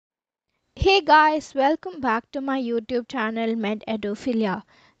Hey guys, welcome back to my YouTube channel Med Edophilia.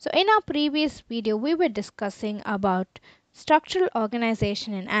 So in our previous video we were discussing about structural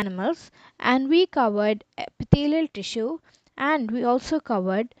organization in animals and we covered epithelial tissue and we also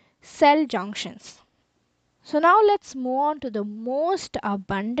covered cell junctions. So now let's move on to the most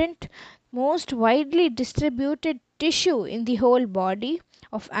abundant, most widely distributed tissue in the whole body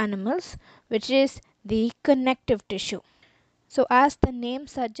of animals, which is the connective tissue. So as the name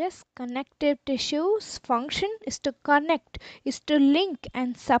suggests, connective tissue's function is to connect, is to link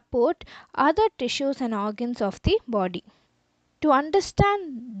and support other tissues and organs of the body. To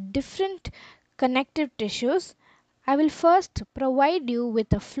understand different connective tissues, I will first provide you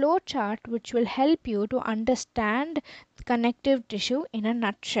with a flow chart which will help you to understand connective tissue in a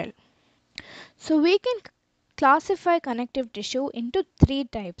nutshell. So we can classify connective tissue into three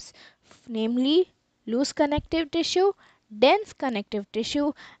types, namely loose connective tissue, dense connective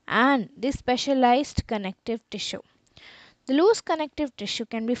tissue, and the specialized connective tissue. The loose connective tissue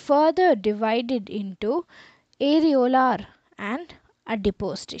can be further divided into areolar and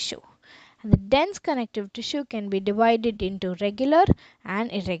adipose tissue. And the dense connective tissue can be divided into regular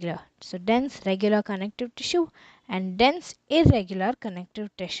and irregular. So dense regular connective tissue and dense irregular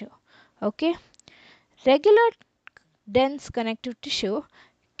connective tissue. Okay. Regular dense connective tissue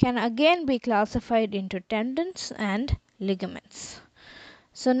can again be classified into tendons and ligaments.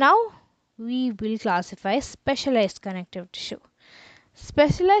 So now we will classify specialized connective tissue.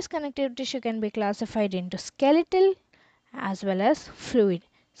 Specialized connective tissue can be classified into skeletal as well as fluid.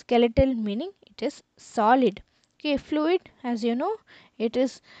 Skeletal meaning it is solid. Okay, fluid, as you know, it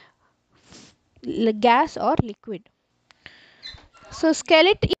is gas or liquid. So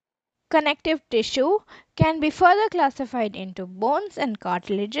skeletal connective tissue can be further classified into bones and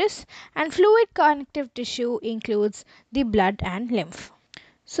cartilages, and fluid connective tissue includes the blood and lymph.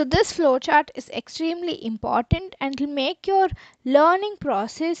 So this flowchart is extremely important and will make your learning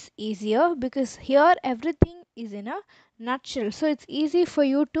process easier because here everything is in a nutshell. So it's easy for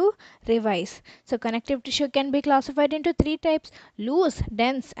you to revise. So connective tissue can be classified into three types: loose,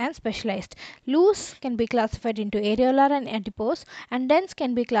 dense and specialized. Loose can be classified into areolar and adipose, and dense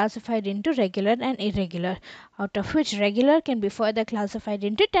can be classified into regular and irregular, out of which regular can be further classified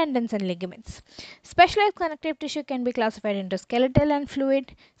into tendons and ligaments. Specialized connective tissue can be classified into skeletal and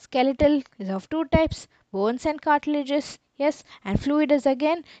fluid. Skeletal is of two types, bones and cartilages, yes, and fluid is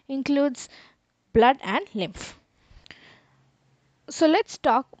again includes blood and lymph. So let's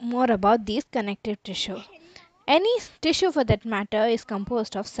talk more about these connective tissue. Any tissue for that matter is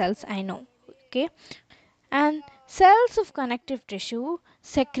composed of cells, I know, okay, and cells of connective tissue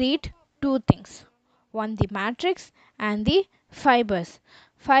secrete two things: one, the matrix, and the fibers.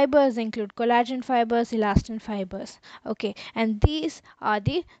 Fibers include collagen fibers, elastin fibers, okay, and these are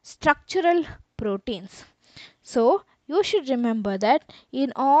the structural proteins. So you should remember that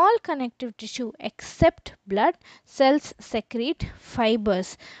in all connective tissue except blood, cells secrete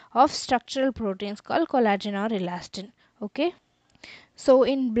fibers of structural proteins called collagen or elastin. Okay. So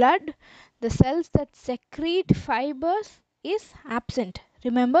in blood, the cells that secrete fibers is absent.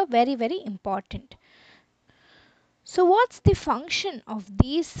 Remember, very, very important. So what's the function of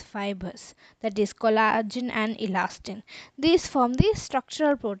these fibers, that is collagen and elastin? These form the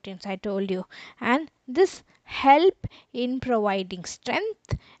structural proteins I told you, and this help in providing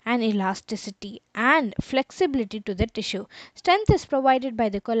strength and elasticity and flexibility to the tissue. Strength is provided by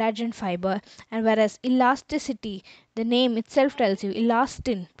the collagen fiber, and whereas elasticity, the name itself tells you,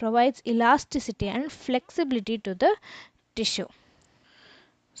 elastin provides elasticity and flexibility to the tissue.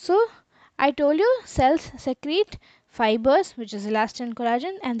 So I told you cells secrete fibers, which is elastin and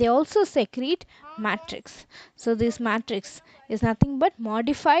collagen, and they also secrete matrix. So this matrix is nothing but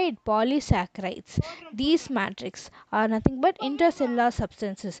modified polysaccharides. These matrix are nothing but intercellular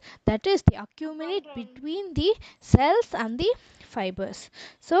substances, that is they accumulate between the cells and the fibers.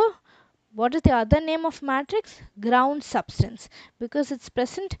 So what is the other name of matrix? Ground substance, because it's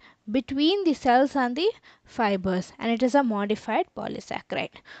present between the cells and the fibers, and it is a modified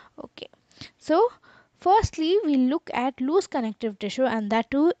polysaccharide. Okay. So firstly we look at loose connective tissue, and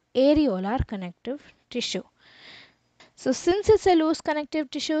that too areolar connective tissue. So since it's a loose connective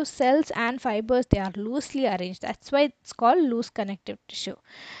tissue, cells and fibers, they are loosely arranged. That's why it's called loose connective tissue.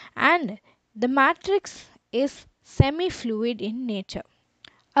 And the matrix is semi-fluid in nature.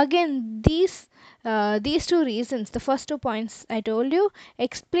 Again, these two reasons, the first 2 points I told you,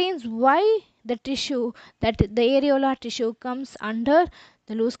 explains why the tissue, that the areolar tissue, comes under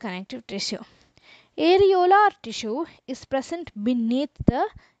the loose connective tissue. Areolar tissue is present beneath the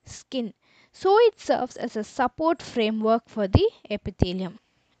skin, so it serves as a support framework for the epithelium.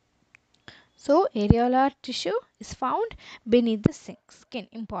 So areolar tissue is found beneath the skin.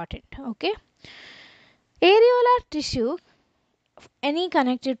 Important. Okay. Areolar tissue, any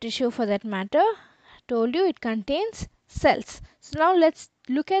connective tissue for that matter, told you it contains cells. So now let's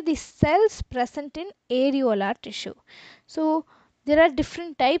look at the cells present in areolar tissue. So there are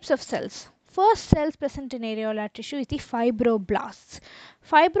different types of cells. First cells present in areolar tissue is the fibroblasts.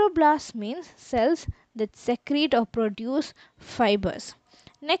 Fibroblasts means cells that secrete or produce fibers.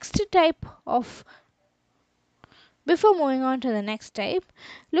 Next type of Before moving on to the next type,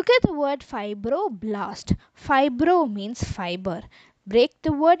 look at the word fibroblast. Fibro means fiber. Break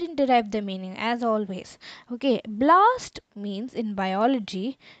the word and derive the meaning as always. Okay, blast means in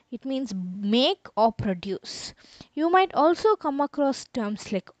biology, it means make or produce. You might also come across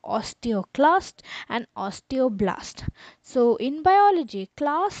terms like osteoclast and osteoblast. So in biology,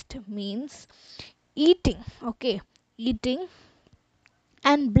 clast means eating. Okay, eating,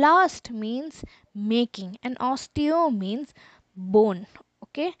 and blast means making, and osteo means bone.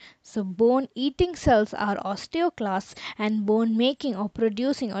 Okay, so bone eating cells are osteoclasts, and bone making or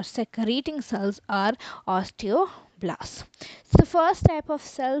producing or secreting cells are osteoblasts. So the first type of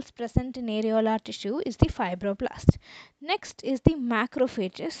cells present in areolar tissue is the fibroblast. Next is the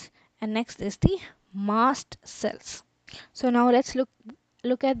macrophages, and next is the mast cells. So now let's look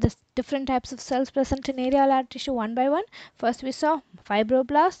at the different types of cells present in areolar tissue one by one. First we saw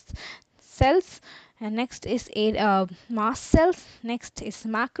fibroblasts cells, and next is mast cells. Next is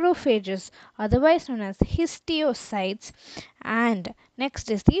macrophages, otherwise known as histiocytes, and next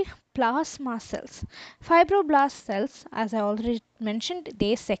is the plasma cells. Fibroblast cells, as I already mentioned,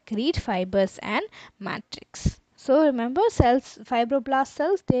 they secrete fibers and matrix. So remember, fibroblast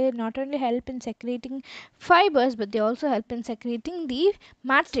cells, they not only help in secreting fibers, but they also help in secreting the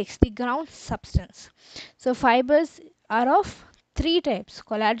matrix, the ground substance. So fibers are of three types: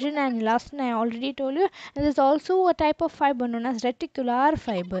 collagen and elastin, I already told you. And there's also a type of fiber known as reticular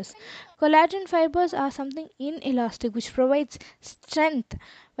fibers. Collagen fibers are something inelastic which provides strength,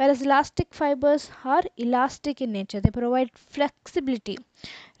 whereas elastic fibers are elastic in nature, they provide flexibility.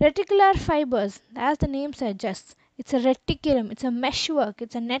 Reticular fibers, as the name suggests, it's a reticulum, it's a meshwork,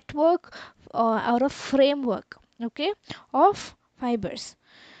 it's a network or a framework, okay, of fibers.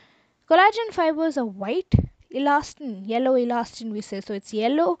 Collagen fibers are white, elastin, yellow elastin we say, so it's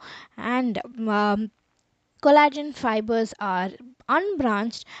yellow, and collagen fibers are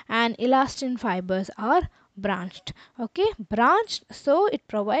unbranched and elastin fibers are branched. Okay, branched, so it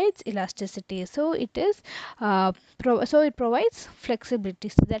provides elasticity, so it is so it provides flexibility,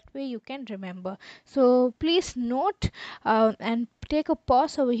 so that way you can remember. So please note and take a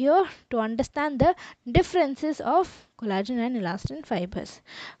pause over here to understand the differences of collagen and elastin fibers.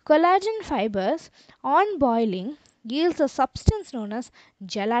 Collagen fibers on boiling yields a substance known as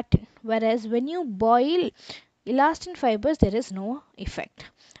gelatin, whereas when you boil elastin fibers there is no effect.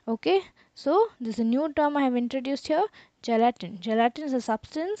 Okay, so this is a new term I have introduced here, gelatin. Gelatin is a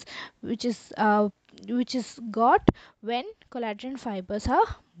substance which is got when collagen fibers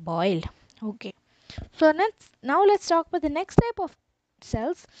are boiled. Okay, so now let's talk about the next type of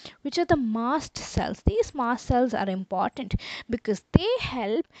cells, which are the mast cells. These mast cells are important because they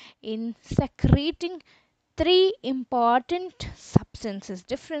help in secreting three important substances,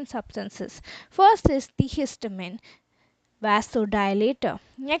 different substances. First is the histamine, vasodilator.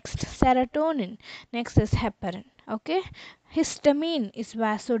 Next, serotonin. Next is heparin. Okay, histamine is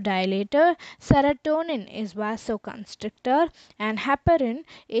vasodilator, serotonin is vasoconstrictor, and heparin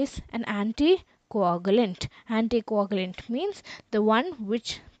is an anticoagulant. Anticoagulant means the one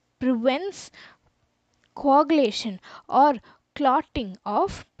which prevents coagulation or clotting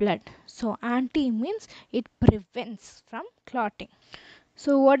of blood. So anti means it prevents from clotting.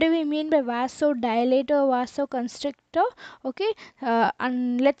 So what do we mean by vasodilator, vasoconstrictor? Okay,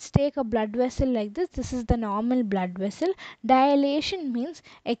 and let's take a blood vessel like this. This is the normal blood vessel. Dilation means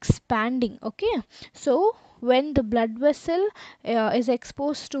expanding. Okay, so when the blood vessel is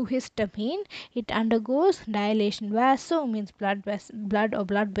exposed to histamine, it undergoes dilation. Vaso means blood or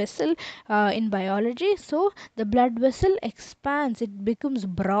blood vessel in biology. So the blood vessel expands, it becomes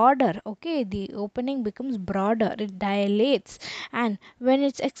broader. Okay, the opening becomes broader, it dilates. And when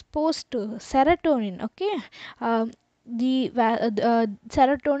it's exposed to serotonin, okay,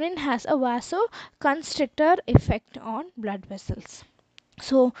 serotonin has a vasoconstrictor effect on blood vessels.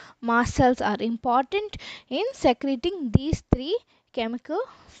 So mast cells are important in secreting these three chemical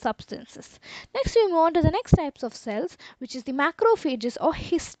substances. Next we move on to the next types of cells, which is the macrophages or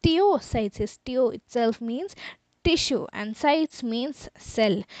histiocytes. Histio itself means tissue and cytes means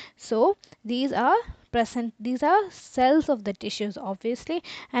cell. So these are present, these are cells of the tissues obviously.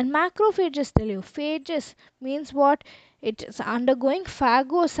 And macrophages tell you, phages means what? It is undergoing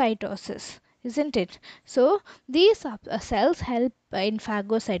phagocytosis, isn't it? So these cells help in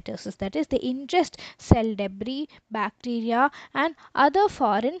phagocytosis, that is they ingest cell debris, bacteria and other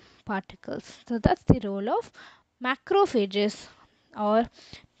foreign particles. So that's the role of macrophages or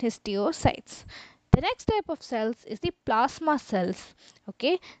histiocytes. The next type of cells is the plasma cells.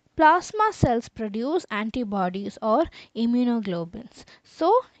 Okay, plasma cells produce antibodies or immunoglobulins.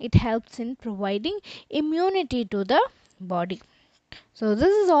 So it helps in providing immunity to the body. So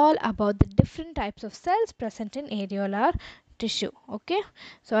this is all about the different types of cells present in areolar tissue. Okay,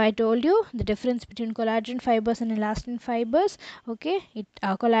 so I told you the difference between collagen fibers and elastin fibers. Okay,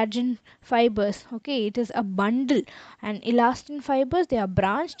 collagen fibers, okay, it is a bundle, and elastin fibers, they are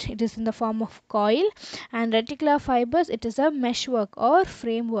branched, it is in the form of coil, and reticular fibers, it is a meshwork or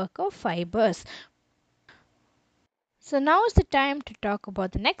framework of fibers. So now is the time to talk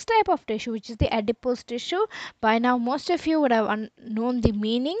about the next type of tissue, which is the adipose tissue. By now most of you would have known the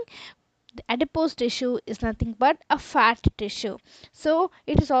meaning. The adipose tissue is nothing but a fat tissue. So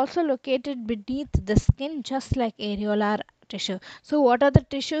it is also located beneath the skin, just like areolar tissue. So what are the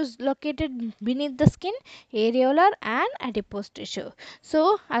tissues located beneath the skin? Areolar and adipose tissue.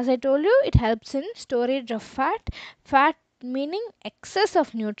 So as I told you, it helps in storage of fat. Fat meaning excess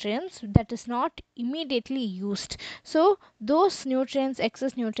of nutrients that is not immediately used. So those nutrients,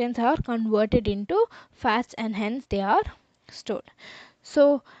 excess nutrients, are converted into fats and hence they are stored.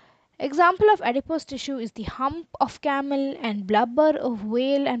 So example of adipose tissue is the hump of camel and blubber of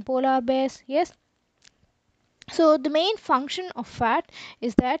whale and polar bears. Yes. So the main function of fat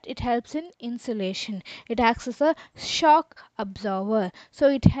is that it helps in insulation. It acts as a shock absorber. So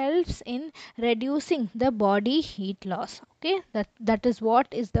it helps in reducing the body heat loss. Okay, that is what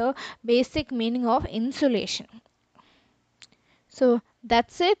is the basic meaning of insulation. So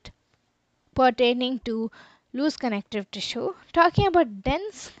that's it pertaining to loose connective tissue. Talking about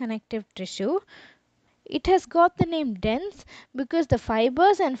dense connective tissue, it has got the name dense because the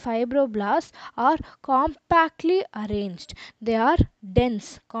fibers and fibroblasts are compactly arranged. They are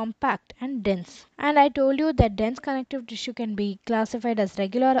dense, compact and dense. And I told you that dense connective tissue can be classified as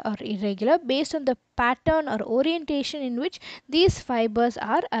regular or irregular based on the pattern or orientation in which these fibers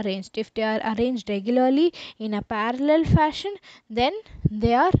are arranged. If they are arranged regularly in a parallel fashion, then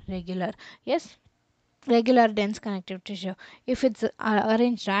they are regular. Yes, regular dense connective tissue. If it's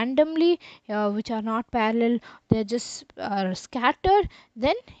arranged randomly, which are not parallel, they're just scattered,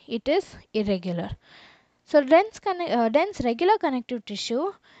 then it is irregular. So dense regular connective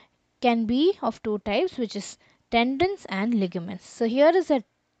tissue can be of two types, which is tendons and ligaments. So here is a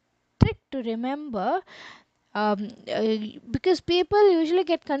trick to remember, because people usually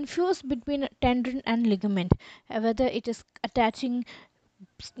get confused between tendon and ligament, whether it is attaching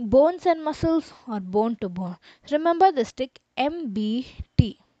bones and muscles or bone to bone. Remember the stick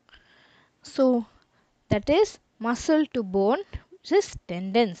MBT. So that is muscle to bone, which is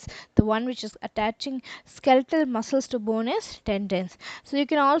tendons. The one which is attaching skeletal muscles to bone is tendons. So you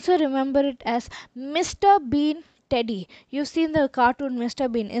can also remember it as Mr. Bean Teddy. You've seen the cartoon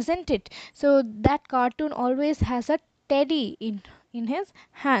Mr. Bean, isn't it? So that cartoon always has a teddy in his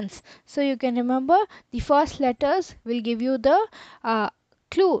hands. So you can remember the first letters will give you the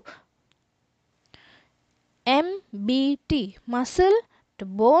clue. MBT, muscle to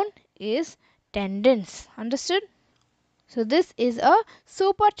bone, is tendons. Understood? So this is a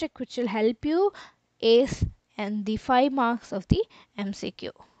super trick which will help you ace and the 5 marks of the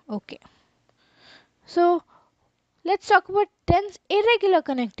MCQ. Okay. So let's talk about dense irregular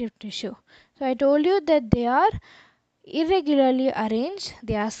connective tissue. So I told you that they are irregularly arranged,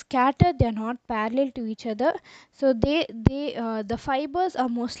 they are scattered, they are not parallel to each other. So the fibers are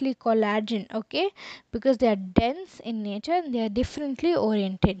mostly collagen, okay, because they are dense in nature and they are differently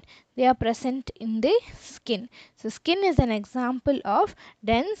oriented. They are present in the skin. So skin is an example of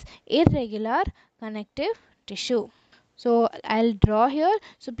dense irregular connective tissue. So I'll draw here.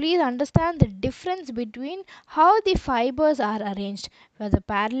 So please understand the difference between how the fibers are arranged, whether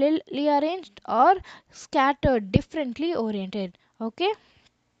parallelly arranged or scattered, differently oriented. Okay.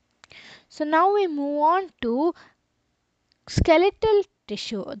 So now we move on to skeletal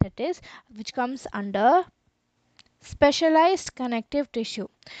tissue, that is, which comes under specialized connective tissue.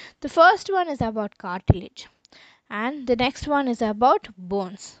 The first one is about cartilage and the next one is about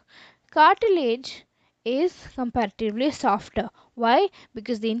bones. Cartilage is comparatively softer. Why?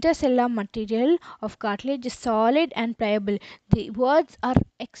 Because the intercellular material of cartilage is solid and pliable. The words are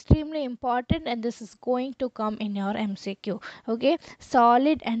extremely important, and this is going to come in your MCQ. Okay,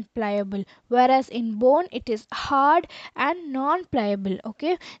 solid and pliable, whereas in bone it is hard and non-pliable.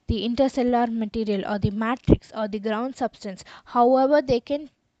 Okay, the intercellular material or the matrix or the ground substance, however they can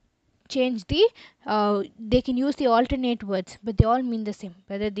use the alternate words, but they all mean the same,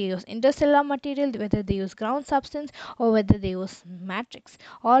 whether they use interstellar material, whether they use ground substance, or whether they use matrix,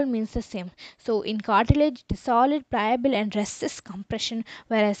 all means the same. So in cartilage it is solid, pliable and resists compression,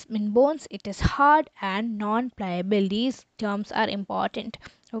 whereas in bones it is hard and non-pliable. These terms are important.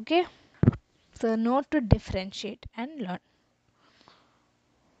 Okay, so note to differentiate and learn.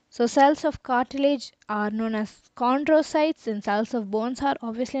 So cells of cartilage are known as chondrocytes and cells of bones are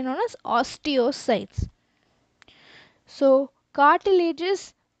obviously known as osteocytes. So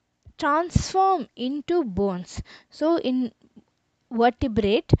cartilages transform into bones. So in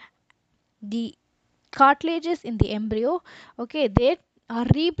vertebrate, the cartilages in the embryo, okay, they are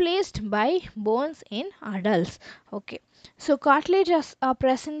replaced by bones in adults. Okay, so cartilages are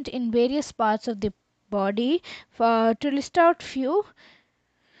present in various parts of the body. To list out few,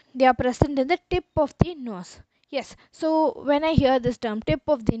 they are present in the tip of the nose. Yes, so when I hear this term tip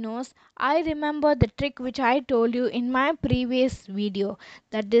of the nose, I remember the trick which I told you in my previous video,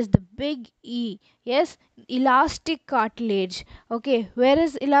 that is the big E. Yes, elastic cartilage. Okay, where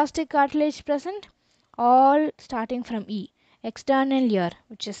is elastic cartilage present? All starting from E. External ear,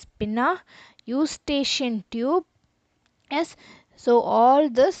 which is pinna, eustachian tube. Yes, so all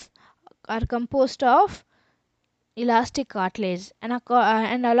this are composed of elastic cartilage, and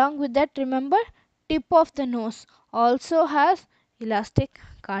along with that, remember, tip of the nose also has elastic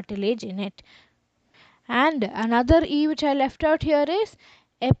cartilage in it. And another E which I left out here is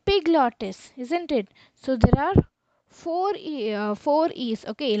epiglottis, isn't it? So there are four E's.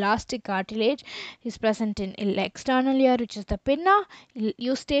 Okay, elastic cartilage is present in external ear, which is the pinna,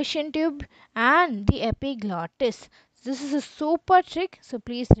 eustachian tube, and the epiglottis. This is a super trick, so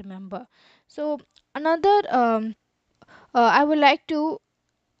please remember. So another I would like to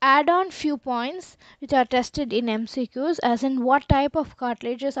add on few points which are tested in MCQs, as in what type of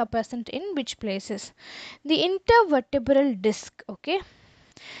cartilages are present in which places. The intervertebral disc. Okay,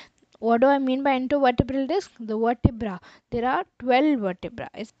 what do I mean by intervertebral disc? The vertebra. There are 12 vertebra,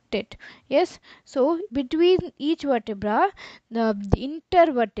 is it? Yes. So between each vertebra, the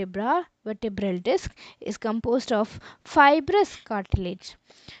intervertebra vertebral disc is composed of fibrous cartilage,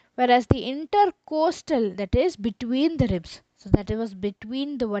 whereas the intercostal, that is between the ribs, so that was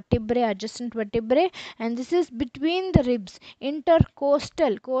between the vertebrae, adjacent vertebrae, and this is between the ribs.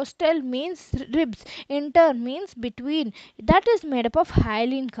 Intercostal, costal means ribs, inter means between, that is made up of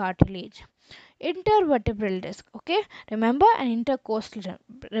hyaline cartilage. Intervertebral disc, okay, remember, and intercostal,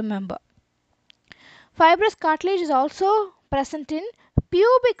 remember. Fibrous cartilage is also present in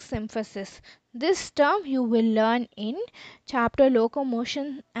pubic symphysis. This term you will learn in chapter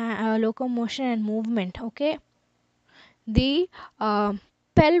locomotion and movement. Okay, the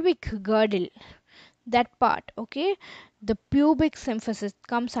pelvic girdle, that part. Okay, the pubic symphysis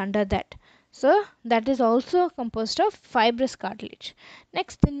comes under that. So that is also composed of fibrous cartilage.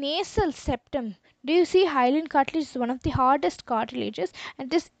 Next, the nasal septum. Do you see, hyaline cartilage is one of the hardest cartilages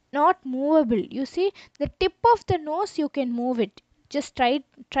and it is not movable. You see, the tip of the nose you can move it. Just try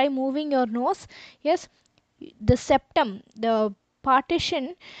moving your nose. Yes, the septum, the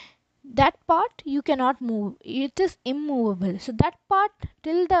partition, that part you cannot move, it is immovable. So that part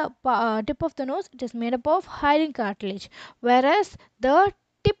till the tip of the nose, it is made up of hyaline cartilage, whereas the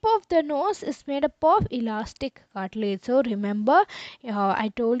tip of the nose is made up of elastic cartilage. So remember,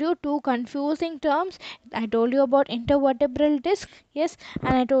 I told you two confusing terms. I told you about intervertebral disc, yes,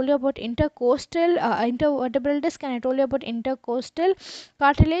 and I told you about intervertebral disc, and I told you about intercostal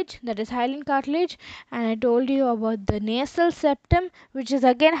cartilage, that is hyaline cartilage, and I told you about the nasal septum, which is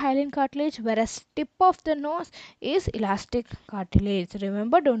again hyaline cartilage, whereas tip of the nose is elastic cartilage.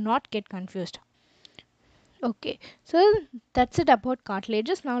 Remember, do not get confused. Okay, so that's it about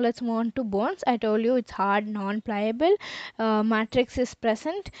cartilages. Now let's move on to bones. I told you it's hard, non-pliable. Matrix is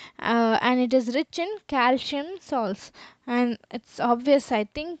present, and it is rich in calcium salts. And it's obvious, I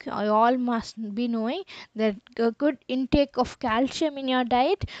think you all must be knowing that a good intake of calcium in your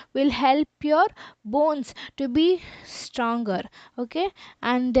diet will help your bones to be stronger. Okay,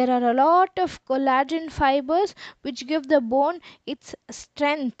 and there are a lot of collagen fibers which give the bone its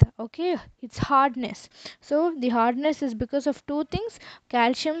strength. Okay, its hardness. So the hardness is because of two things,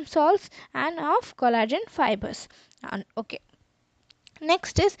 calcium salts and of collagen fibers. And okay,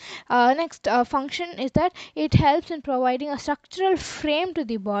 Next function is that it helps in providing a structural frame to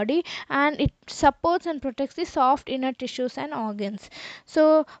the body, and it supports and protects the soft inner tissues and organs.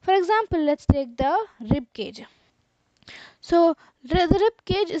 So for example, let's take the rib cage. So the rib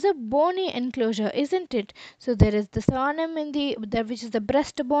cage is a bony enclosure, isn't it? So there is the sternum in which is the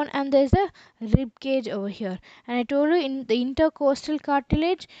breastbone, and there is a rib cage over here. And I told you in the intercostal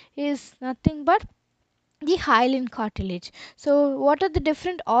cartilage is nothing but the hyaline cartilage. So what are the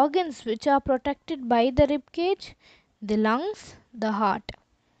different organs which are protected by the rib cage? The lungs, the heart.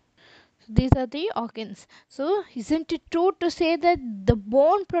 These are the organs. So isn't it true to say that the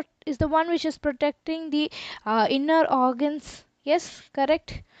is the one which is protecting the inner organs? Yes,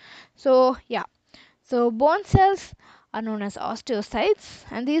 correct. So yeah, so bone cells are known as osteocytes,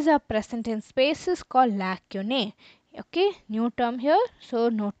 and these are present in spaces called lacunae. Okay, new term here, so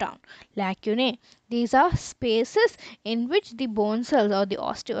note down lacunae. These are spaces in which the bone cells or the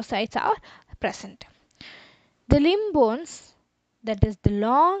osteocytes are present. The limb bones, that is the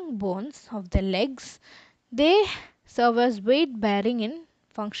long bones of the legs, they serve as weight bearing in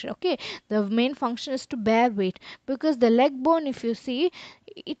function. Okay, the main function is to bear weight, because the leg bone, if you see,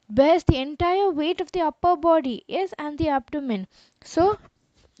 it bears the entire weight of the upper body, yes, and the abdomen. So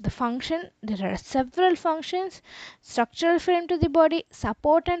the function, there are several functions: structural frame to the body,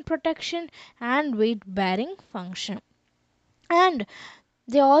 support and protection, and weight bearing function. And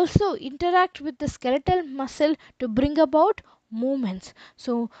they also interact with the skeletal muscle to bring about movements.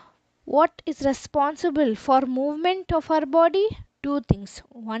 So what is responsible for movement of our body? Two things: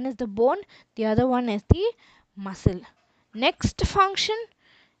 one is the bone, the other one is the muscle. Next function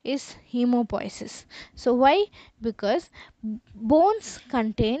is hemopoiesis. So why? Because bones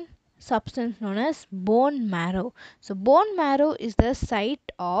contain substance known as bone marrow. So bone marrow is the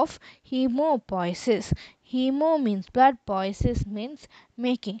site of hemopoiesis. Hemo means blood, poiesis means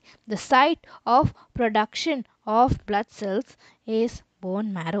making. The site of production of blood cells is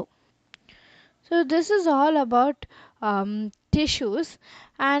bone marrow. So this is all about tissues,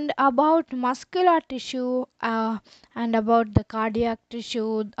 and about muscular tissue, and about the cardiac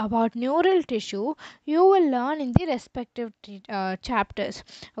tissue, about neural tissue. You will learn in the respective chapters.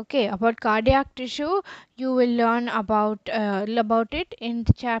 Okay, about cardiac tissue, you will learn about it in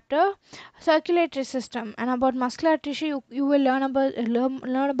the chapter circulatory system, and about muscular tissue, you will learn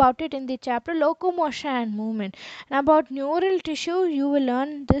about it in the chapter locomotion and movement. And about neural tissue, you will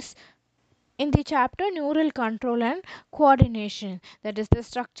learn this in the chapter neural control and coordination, that is the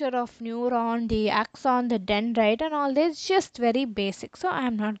structure of neuron, the axon, the dendrite, and all this, just very basic, so I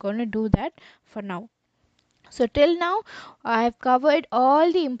am not going to do that for now. So till now I have covered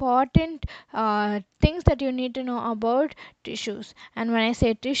all the important things that you need to know about tissues. And when I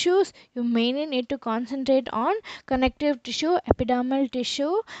say tissues, you mainly need to concentrate on connective tissue, epidermal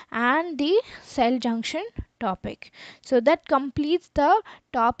tissue, and the cell junction topic. So that completes the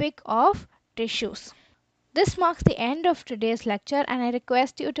topic of tissues. This marks the end of today's lecture, and I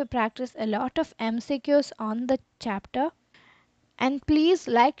request you to practice a lot of MCQs on the chapter. And please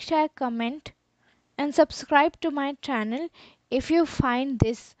like, share, comment, and subscribe to my channel if you find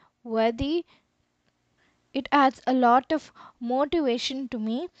this worthy. It adds a lot of motivation to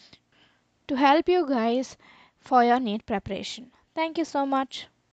me to help you guys for your NEET preparation. Thank you so much.